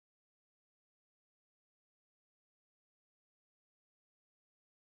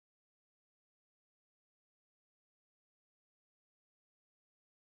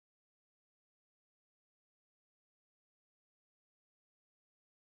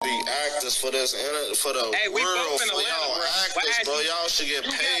be actors for this, for the world, for y'all actors, bro. Y'all should get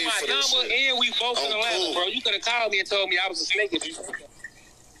paid for this shit. And we both in Atlanta, bro. You could have called me and told me I was a snake if you.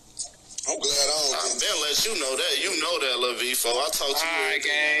 I'm glad I don't. I'm gonna let you know that. You know that, Lil V4. I talk to you. Alright,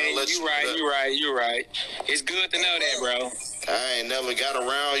 gang. You right. It's good to know that, bro. I ain't never got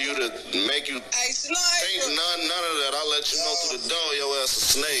around you to make you think none of that. I let you know through the door your ass a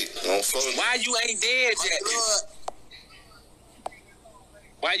snake. Why you ain't dead yet?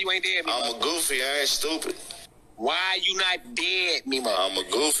 Why you ain't dead, Memo? I'm a goofy. I ain't stupid. Why you not dead, Memo? I'm a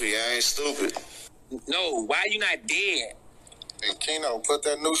goofy. I ain't stupid. No, why you not dead? Hey, Keno, put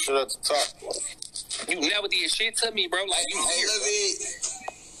that new shit at the top. You never did shit to me, bro. Like, you weird.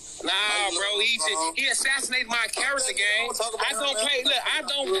 Nah, bro, he assassinated my character, gang. I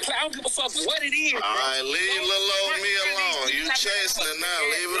don't give a fuck what it is. All right, leave Lil me alone. You chasing it now.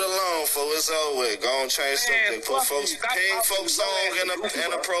 Leave it alone, folks. It's over with. Go on, change something. Put folks, King folks song in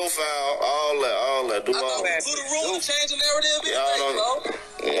a profile. All that. Do all that. Put a rule to change the narrative.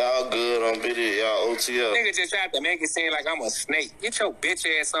 Y'all good on video. Y'all OTL. Nigga just tried to make it seem like I'm a snake. Get your bitch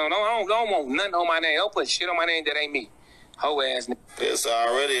ass on. I don't want nothing on my name. Don't put shit on my name that ain't me. Hoe ass nigga. There's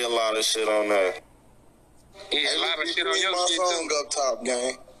already a lot of shit on there. Yeah, a lot of shit on your shit too. Up top,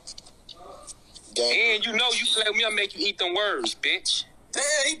 gang. And you know you play with me, I'll make you eat them words, bitch. Damn,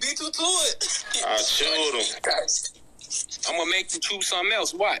 he beat you to it. I chewed him. I'm gonna make you choose something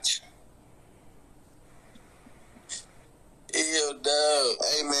else. Watch. Ew, dog.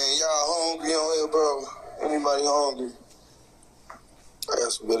 Hey, man, y'all hungry on here, bro? Anybody hungry? I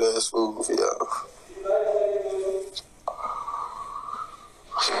got some good ass food for y'all.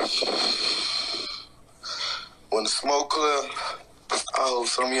 When the smoke clear, I hope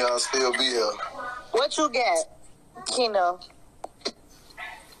some of y'all still be here. What you got, Keno?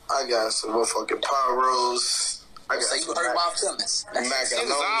 I got some motherfucking pyros. I got you hurt my feelings.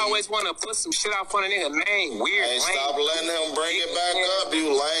 Niggas always want to put some shit out front of nigga name. Weird. Hey, stop letting him bring it back up, you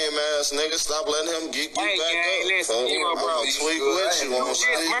lame ass nigga. Stop letting him geek you back up. Listen, I'm gonna tweak with you. You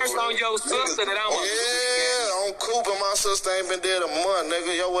just merged on your sister that I'm I'm Cooper. My sister ain't been dead a month,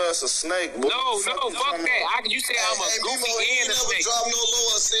 nigga. Your ass a snake. No, fuck that. You say I'm a goofy and a snake.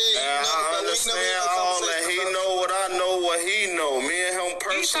 I understand all that. He know what I know, what he know. Me and him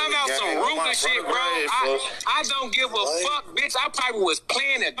personally. You talking about some Ruger shit, bro? I don't give a fuck, bitch. I probably was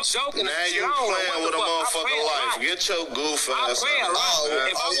playing a joke and now you playing with a motherfucking life. Get your goof ass. I play a lot.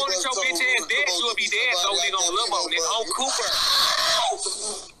 If I wanted your bitch ass dead, you would be dead, though, nigga, on Limo, nigga, on Cooper.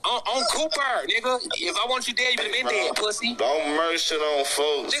 On Cooper, nigga. If I want you dead, you would have been dead, pussy. Don't merge shit on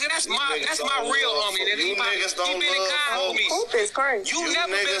folks. Nigga, that's my real homie, nigga. You niggas don't love folks. Cooper is crazy. You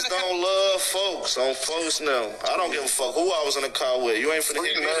niggas don't love folks on folks now. I don't give a fuck who I was in the car with. You ain't finna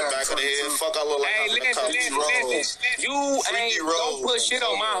hit me in the back of the head. Fuck, I look like I'm in the car. Listen. You ain't don't put shit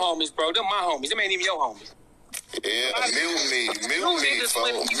on my homies, bro. Them my homies. Them ain't even your homies. Yeah, mute me, folks. Mute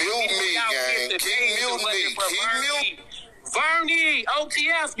me, gang. Keep mute me. Varney,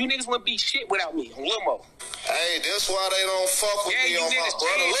 OTF, you niggas wouldn't be shit without me on Limo. Hey, that's why they don't fuck with me on my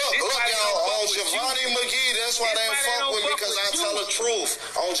brother. Look, y'all, on Giovanni McGee, that's why they don't fuck with me, because I tell the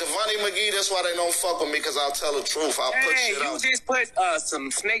truth. On Giovanni McGee, that's why they don't fuck with me, because I tell the truth. I put shit out. You just put some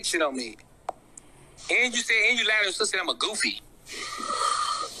snake shit on me. And you lied to your sister I'm a goofy.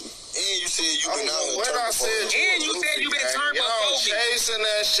 And you said you been out when I said and you said you been turned y'all chasing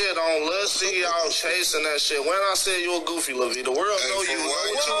that shit on. Let's see y'all chasing that shit. When I said you a goofy, Levy, the world know you know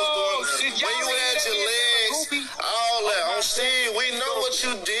what you was doing. When you had your legs, all that. On Steve, we know what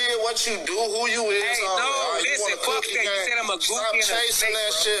you did, what you do, who you is. Hey, no, listen, fuck that. You said I'm a goofy. Stop chasing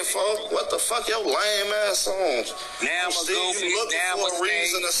that shit, folks. What the fuck, your lame ass songs? Now I'm a goofy. You looking for a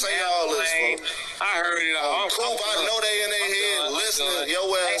reason to say all this, folks. I heard it all. Coop, I know they in their head listening. Your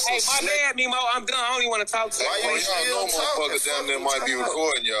ass. Hey, my bad, Memo. I'm done. I only want to talk to you. Why you still talking? Motherfuckers down there might be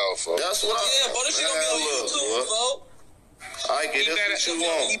recording y'all, folks. That's what but this shit gonna be on YouTube, bro. I get it. What you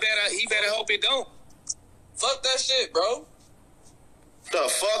want? He better hope it don't. Fuck that shit, bro. The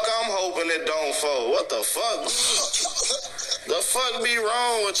fuck I'm hoping it don't fall. What the fuck? The fuck be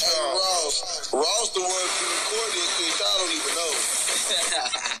wrong with y'all? Ross the one who recorded this shit. Y'all don't even know.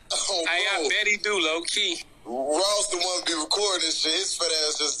 I bet he do, low key. Ross the one be recording this shit. His fat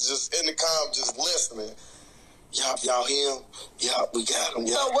ass just in the com just listening. Y'all hear him? Yeah, we got him.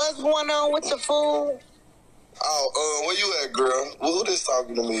 So what's going on with the food? Oh, where you at, girl? Who this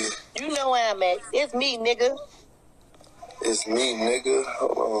talking to me? You know where I'm at. It's me, nigga. It's me, nigga.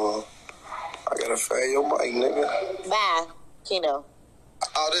 Hold on. I gotta find your mic, nigga. Bye, Keno.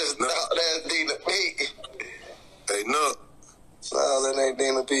 Oh, that's Dina P. Hey, no. No, that ain't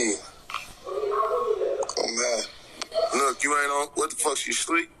Dina P. Oh, man. Look, you ain't on. What the fuck? She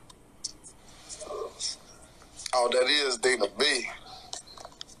sleep? Oh, that is Dana B.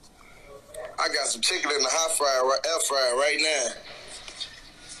 I got some chicken in the hot fryer, air fryer right now.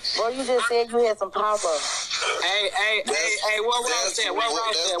 Boy, you just said you had some papa. Hey, what Ross said? What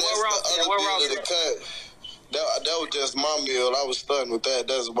Ross said? That was just my meal. I was starting with that.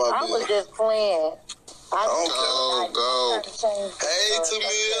 That's my meal. I was just playing. Go. Hey,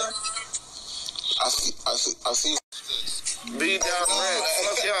 Tamia. I see. Be down there.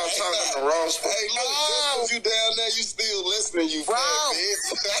 Fuck y'all talking to Ross. Hey, look, you down there, you still listening, you fat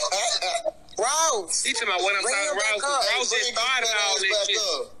bitch. Ross. You talking about what I'm talking about? Ross just started all this shit.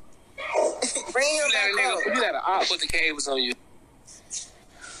 Bring him back up. You let an op put the cables on you.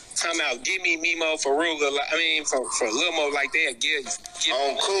 Talking about give me Memo for Ruger. For Lil Mo like that.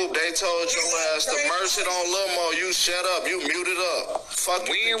 On Coop, they told your ass to merge it on Lil Mo. You shut up. You muted up. Fuck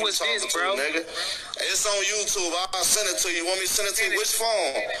you. When was this, bro? Nigga. It's on YouTube. I'll send it to you. Want me to send it to you? Which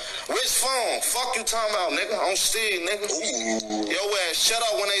phone? Which phone? Fuck you talking about, nigga. On Steve, nigga. Ooh. Yo ass, shut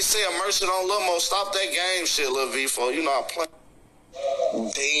up when they say immerse it on Lil Mo. Stop that game shit, Lil V4. You know I play.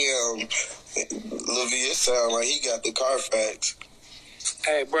 Damn. Lil V, it sound like he got the Carfax.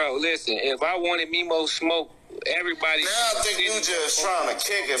 Hey, bro, listen. If I wanted Memo smoke, everybody. Now I think you just trying to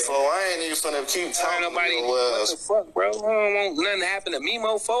kick it, for. I ain't even finna keep talking to your What ass. the fuck, bro? I don't want nothing to happen to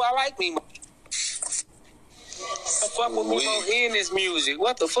Memo, for. I like Memo. I fuck with Memo in this music.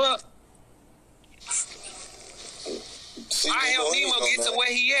 What the fuck? I helped Memo get to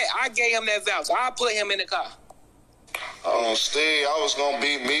where he at. I gave him that voucher. I put him in the car. Steve, I was gonna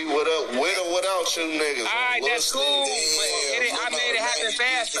beat me with or without you niggas. Alright, that's cool. I made it happen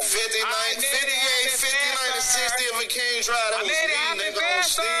faster. 59 to 60 if it can't drive. That was me, nigga. On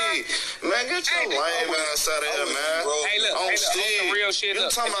Steve. Man, get your lame ass out of here, man. Hey, look, on Steve. real shit. You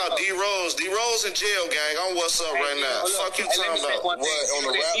talking about D-Rose. D-Rose in jail, gang. On what's up right now. Fuck you talking about. What, on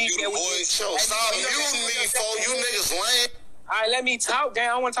the rap, you the voice? Stop muting me, for you niggas lame. All right, let me talk, gang.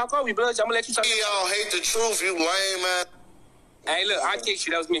 I don't want to talk over you, blood. I'm going to let you talk. Y'all hate the truth, you lame, man. Hey, look, I kicked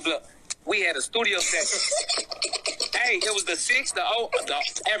you. That was me, blood. We had a studio session. Hey, it was the 6,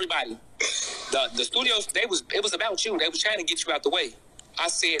 everybody. The studios, it was about you. They was trying to get you out the way. I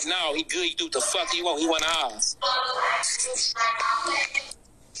said, no, he good. You do what the fuck he want. He want ours.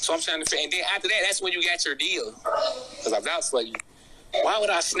 So I'm trying to, and then after that, that's when you got your deal. Because I vouched for you. Why would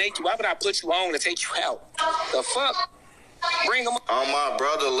I snake you? Why would I put you on to take you out? The fuck? Bring them up. On my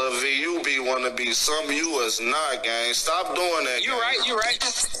brother, Lil V, you be want to be something you is not, gang. Stop doing that, You right.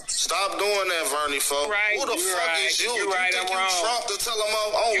 Stop doing that, Varney, folks. Who the fuck is you? You right, I'm wrong. Trump to tell him,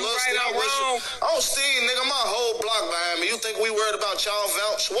 oh, You right, I'm wrong. Oh, Steve, nigga, my whole block behind me. You think we worried about y'all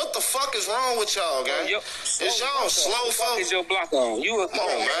vouch? What the fuck is wrong with y'all, gang? Is y'all slow, folks? Is your block on? You Come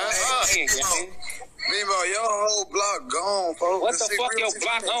on, man. Memo, your whole block gone, folks. What the fuck your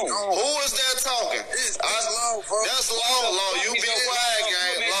block on? Who is that talking? Law, folks. That's Law. You be quiet,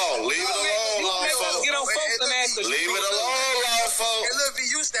 gang. Law. Leave it alone, Law, folks. Get on folks and ask the Leave it alone, Law, folks. Hey, look,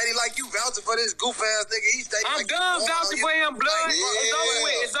 you steady like you vouching for this goof ass nigga. He steady I'm like done vouching for him, blood. It's over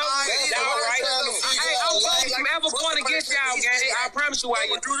with. It's over with. Y'all right? Hey, I'm voting from ever going against y'all, gang. I promise you why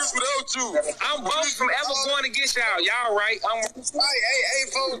you do this without you. I'm voting from ever going against y'all. Y'all right? Hey,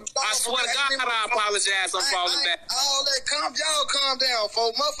 folks. I swear to God, I apologize. I'm falling back. All that, y'all calm down,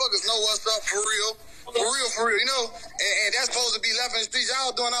 folks. Motherfuckers know what's up for real. For real, you know? And that's supposed to be left in the streets.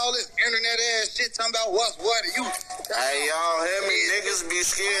 Y'all doing all this internet ass shit, talking about what's what. Hey, y'all hear me? Niggas be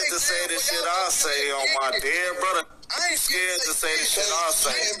scared to say the shit I say on my dear brother. I ain't scared to say the shit I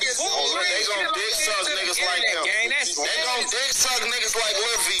say. They gon' dick suck niggas like him. They gon' dick suck niggas like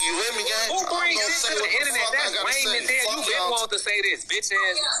Lil V. You hear me, gang? Who brings this to the internet? That's lame as hell. You been want to say this, bitch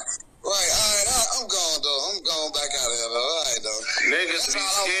ass. Right, I'm gone, though. I'm going back out of here, though. All right, though. Niggas be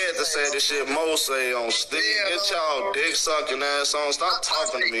scared to say the shit Mo say on Steve. Get y'all dick sucking ass on. Stop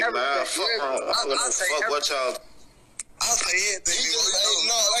talking to me, man. Fuck what y'all... I'll say anything.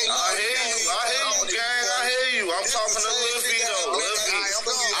 I hear you, gang. I hear you. I'm talking to Lil V, though.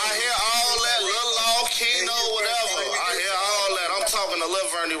 I hear all that. Lil Law, Keno, whatever. I hear all that. I'm talking to Lil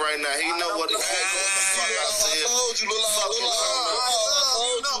Varney right now. He know what the fuck I said. Told you, Lil Law.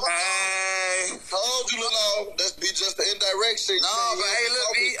 Told you, Lil Law. That's be just the indirect shit. No, but hey,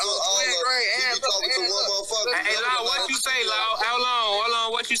 look, be great. He talking to one motherfucker. Hey, Law, what you say, Law? Hold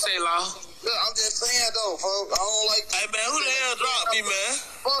on. What you say, Law? Look, I'm just saying, though, folks. I don't like... Hey, man, who the hell dropped me, man?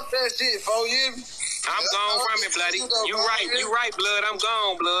 Fuck that shit, folks. I'm gone from it, bloody. You right, blood. I'm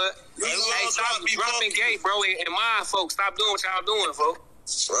gone, blood. Hey, stop dropping gate, bro. And my folks, stop doing what y'all doing, folks.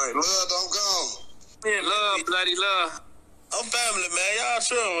 Right, love, I'm gone. Love, bloody love. I'm family, man. Y'all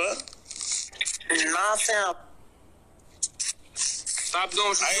sure, man? Nah, fam. Stop doing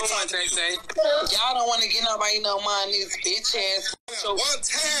what you doing, Tay. Y'all don't want to get nobody no money, these bitch ass. One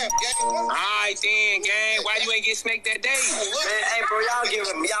time, gang. Alright then, gang. Why you ain't get snaked that day? Man, hey, bro, y'all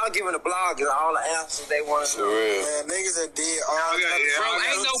giving the bloggers all the answers they want to know. Man, niggas are dead all Bro,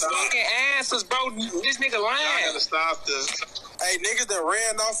 ain't no fucking answers, bro. This nigga lying. I gotta stop this. Hey, niggas that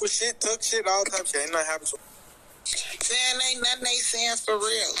ran off with shit, took shit, all type of shit. Ain't nothing happened. Saying ain't nothing they saying for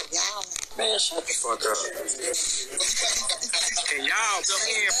real. Y'all. Man, shut the fuck up. And y'all come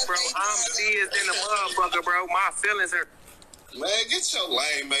in, bro. I'm serious in the motherfucker, bro. My feelings hurt. Man, get your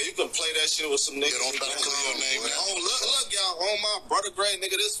lane, man. You can play that shit with some niggas. Don't try to call your name, man. Oh, look, y'all. On my brother Gray,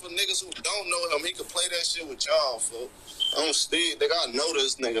 nigga, this for niggas who don't know him. He can play that shit with y'all, folks. On Steve, they gotta know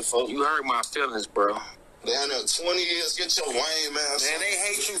this nigga, folks. You hurt my feelings, bro. Down there 20 years, get your lame, man. Man, they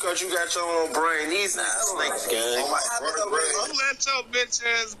hate you because you got your own brain. These not snakes, gang. On my brother Gray. Don't let your bitch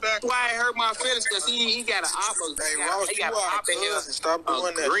ass back. Why it hurt my feelings? Because he got an oppa. Hey, Ross, he you got are an oppa here. Stop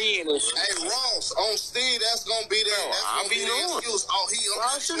doing that. Green and shit. Hey, Ross, on Steve, that's gonna be there. That's I'll gonna be be the knowing. excuse. Oh, he on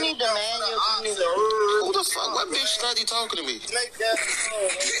Ross, you need to Who the fuck? What bitch study talking to me? Snake ass.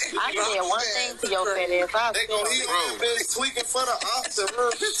 I said one thing to your fat ass. I They gon' said, he on bitch tweaking for the officer, bro.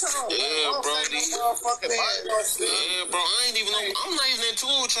 Bitch, Yeah, bro, these motherfucking Yeah, bro, I ain't even know. I'm not even in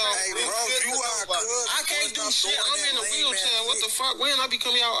tour with y'all. Hey, bro, you are good. I can't do shit. I'm in a wheelchair. What the fuck? When I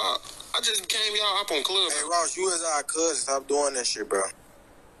become y'all up? I just came y'all up on club. Hey, Ross, you is our cousin. Stop doing that shit, bro.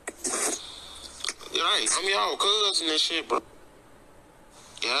 You're right. I'm y'all cousin and shit, bro.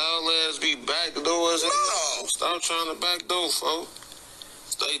 Y'all let's be backdoors. No. Stop trying to backdoor, folks.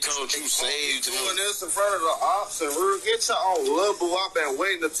 They told you saved doing him. this in front of the officer. Get your own little boo. I've been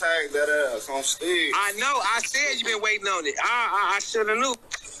waiting to tag that ass on Steve. I know. I said you been waiting on it. I should have knew.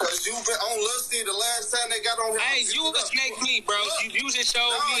 Cause you been on Lil Steve the last time they got on here. Hey, you would snake me, bro. You just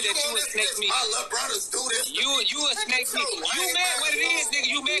showed me that you would snake me. My little brothers do this. You would snake me. You mad what it is, nigga.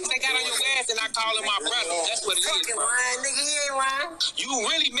 You mad because they got on your ass and I call him my brother. That's what it is, bro. Nigga, he ain't lying. You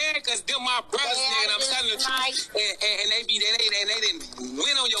really mad because them my brothers, nigga, and I'm telling the truth. And they didn't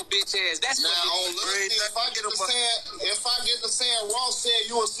win on your bitch ass. That's Now what on Lil Steve, if I get to saying Ross said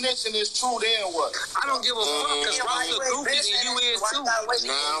you a snitch and it's true, then what? I don't give a fuck because Ross a goofy and you is too.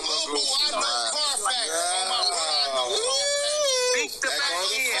 Nah, I'm a Lil boo, goofy. I know Carfax. On my brother, I know Speak the back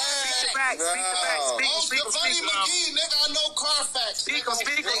in. Speak the back. Speak the back. Speak Varney McGee, nigga, I know Carfax. Speak them.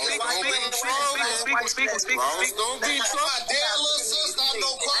 Speak them. Speak them. Speak them. Speak them. Don't be My trouble. dead little sister, I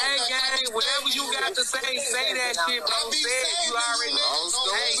know Hey, Carfax. gang, whatever you got to say that shit, bro. Say it. You already know.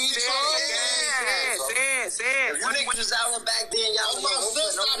 Hey, say it, gang. Say it. You niggas was out back then, y'all was My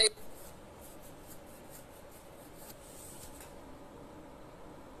sister,